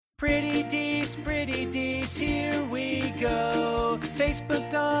Pretty Dees, here we go.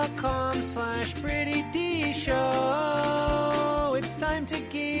 Facebook.com/Pretty Dees Show. It's time to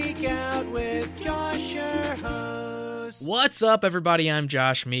geek out with Josh, your host. What's up, everybody? I'm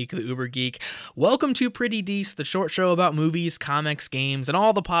Josh Meek, the Uber Geek. Welcome to Pretty Dees, the short show about movies, comics, games, and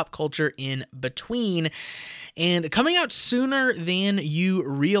all the pop culture in between. And coming out sooner than you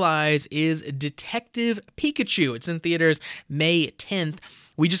realize is Detective Pikachu. It's in theaters May 10th.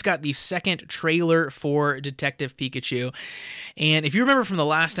 We just got the second trailer for Detective Pikachu. And if you remember from the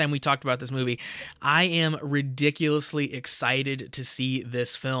last time we talked about this movie, I am ridiculously excited to see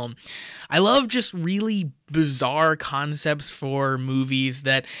this film. I love just really bizarre concepts for movies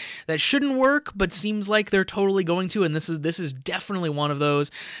that shouldn't work, but seems like they're totally going to, and this is definitely one of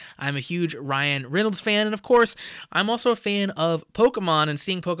those. I'm a huge Ryan Reynolds fan, and of course, I'm also a fan of Pokemon, and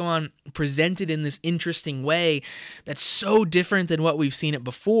seeing Pokemon presented in this interesting way that's so different than what we've seen it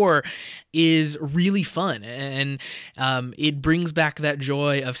before is really fun, and it brings back that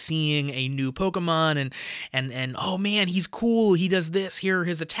joy of seeing a new Pokemon, and oh man, he's cool, he does this, here are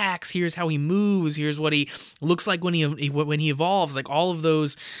his attacks, here's how he moves, here's what he looks like when he evolves, like all of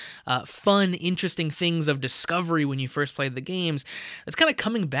those fun, interesting things of discovery when you first played the games. That's kind of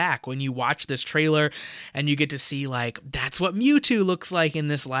coming back when you watch this trailer and you get to see, like, that's what Mewtwo looks like in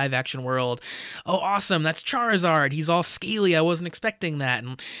this live action world. Oh, awesome, that's Charizard, he's all scaly, I wasn't expecting that,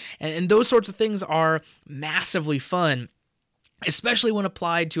 and those sorts of things are massively fun, especially when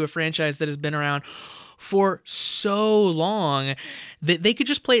applied to a franchise that has been around for so long that they could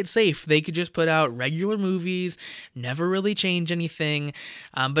just play it safe. They could just put out regular movies, never really change anything,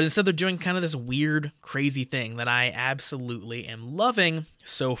 but instead they're doing kind of this weird, crazy thing that I absolutely am loving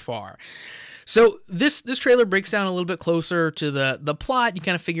so far. So this trailer breaks down a little bit closer to the plot. You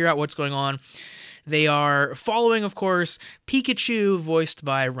kind of figure out what's going on. They are following, of course, Pikachu, voiced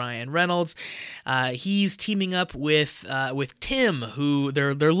by Ryan Reynolds. He's teaming up with Tim, who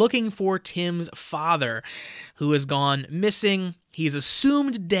they're looking for Tim's father, who has gone missing. He's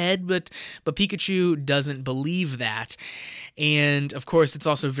assumed dead, but Pikachu doesn't believe that. And, of course, it's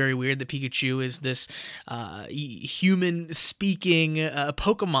also very weird that Pikachu is this human-speaking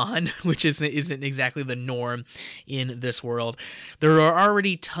Pokemon, which isn't exactly the norm in this world. There are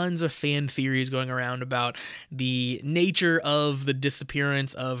already tons of fan theories going around about the nature of the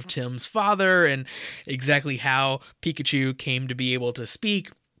disappearance of Tim's father and exactly how Pikachu came to be able to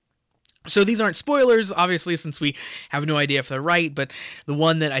speak. So these aren't spoilers, obviously, since we have no idea if they're right, but the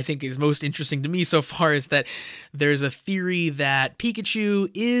one that I think is most interesting to me so far is that there's a theory that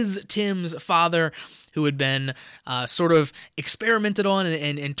Pikachu is Tim's father, who had been sort of experimented on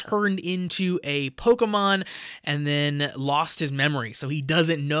and turned into a Pokemon and then lost his memory. So he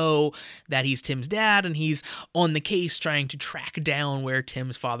doesn't know that he's Tim's dad, and he's on the case trying to track down where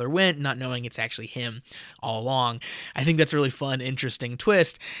Tim's father went, not knowing it's actually him all along. I think that's a really fun, interesting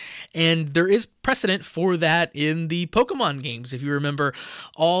twist. And there is precedent for that in the Pokemon games. If you remember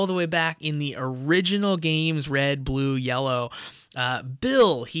all the way back in the original games, Red, Blue, Yellow,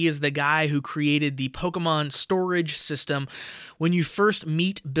 Bill, he is the guy who created the Pokemon storage system. When you first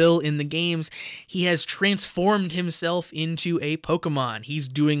meet Bill in the games, he has transformed himself into a Pokemon. He's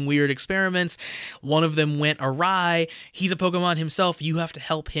doing weird experiments. One of them went awry. He's a Pokemon himself. You have to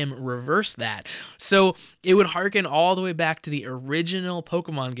help him reverse that. So it would harken all the way back to the original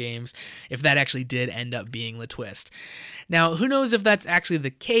Pokemon games if that actually did end up being the twist. Now, who knows if that's actually the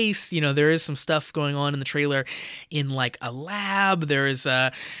case? You know, there is some stuff going on in the trailer in like a lab. There is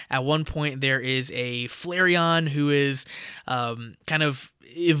at one point there is a Flareon who is kind of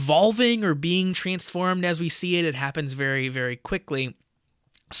evolving or being transformed as we see it. It happens very, very quickly.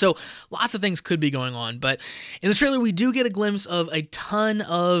 So lots of things could be going on, but in this trailer we do get a glimpse of a ton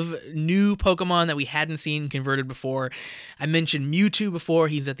of new Pokemon that we hadn't seen converted before. I mentioned Mewtwo before.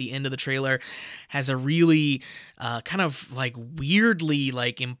 He's at the end of the trailer, has a really kind of like weirdly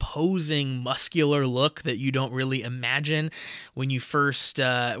like imposing muscular look that you don't really imagine when you first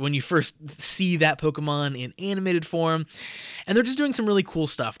see that Pokemon in animated form. And they're just doing some really cool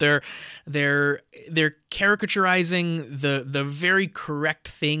stuff. They're caricaturizing the very correct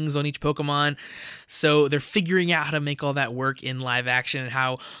things on each Pokemon. So they're figuring out how to make all that work in live action and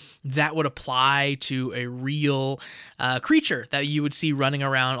how that would apply to a real creature that you would see running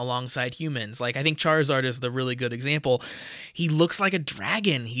around alongside humans. Like, I think Charizard is the really good example. He looks like a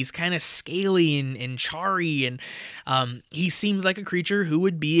dragon. He's kind of scaly and charry, and he seems like a creature who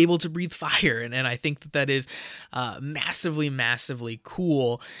would be able to breathe fire, and I think that is massively, massively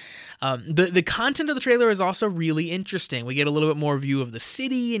cool. The content of the trailer is also really interesting. We get a little bit more view of the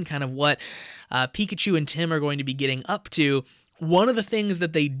city and kind of what Pikachu and Tim are going to be getting up to one of the things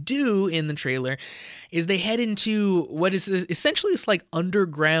that they do in the trailer is they head into what is essentially this like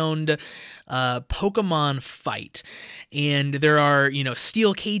underground Pokemon fight. And there are,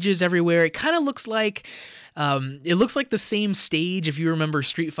 steel cages everywhere. It kind of looks like the same stage, if you remember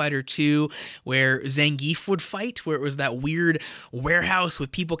Street Fighter 2, where Zangief would fight, where it was that weird warehouse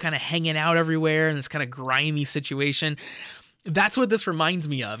with people kind of hanging out everywhere and this kind of grimy situation. That's what this reminds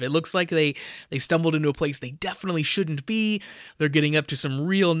me of. It looks like they stumbled into a place they definitely shouldn't be. They're getting up to some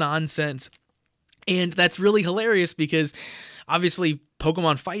real nonsense. And that's really hilarious because obviously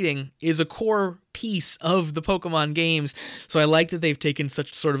Pokemon fighting is a core piece of the Pokemon games. So I like that they've taken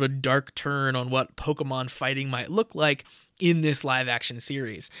such sort of a dark turn on what Pokemon fighting might look like in this live action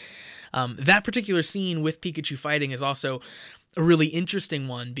series. That particular scene with Pikachu fighting is also a really interesting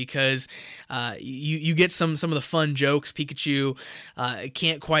one because you get some of the fun jokes. Pikachu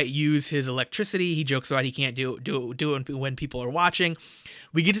can't quite use his electricity. He jokes about he can't do it when people are watching.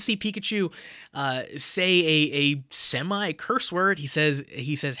 We get to see Pikachu say a semi curse word. He says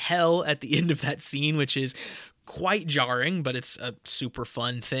hell at the end of that scene, which is quite jarring, but it's a super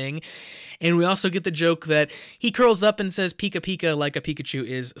fun thing. And we also get the joke that he curls up and says Pika Pika like a Pikachu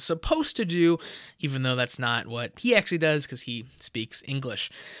is supposed to do, even though that's not what he actually does because he speaks English.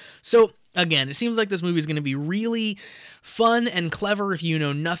 So again, it seems like this movie is going to be really fun and clever if you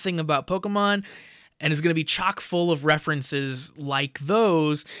know nothing about Pokemon, and is going to be chock full of references like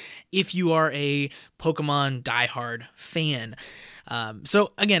those if you are a Pokemon diehard fan.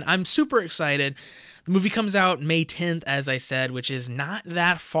 So again, I'm super excited. The movie comes out May 10th, as I said, which is not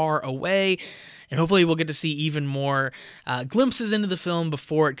that far away, and hopefully we'll get to see even more glimpses into the film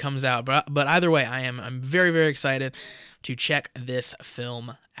before it comes out. But either way, I'm very, very excited to check this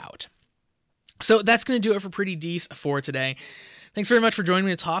film out. So that's going to do it for Pretty Dece for today. Thanks very much for joining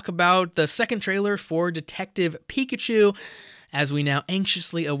me to talk about the second trailer for Detective Pikachu, as we now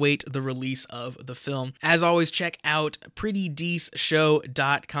anxiously await the release of the film. As always, check out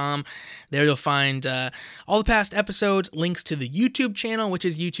prettydeceshow.com. There you'll find all the past episodes, links to the YouTube channel, which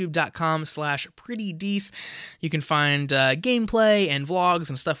is youtube.com/prettydece. You can find gameplay and vlogs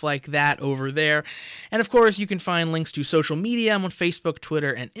and stuff like that over there. And of course, you can find links to social media. I'm on Facebook,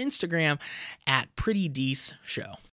 Twitter, and Instagram at Pretty Dece Show.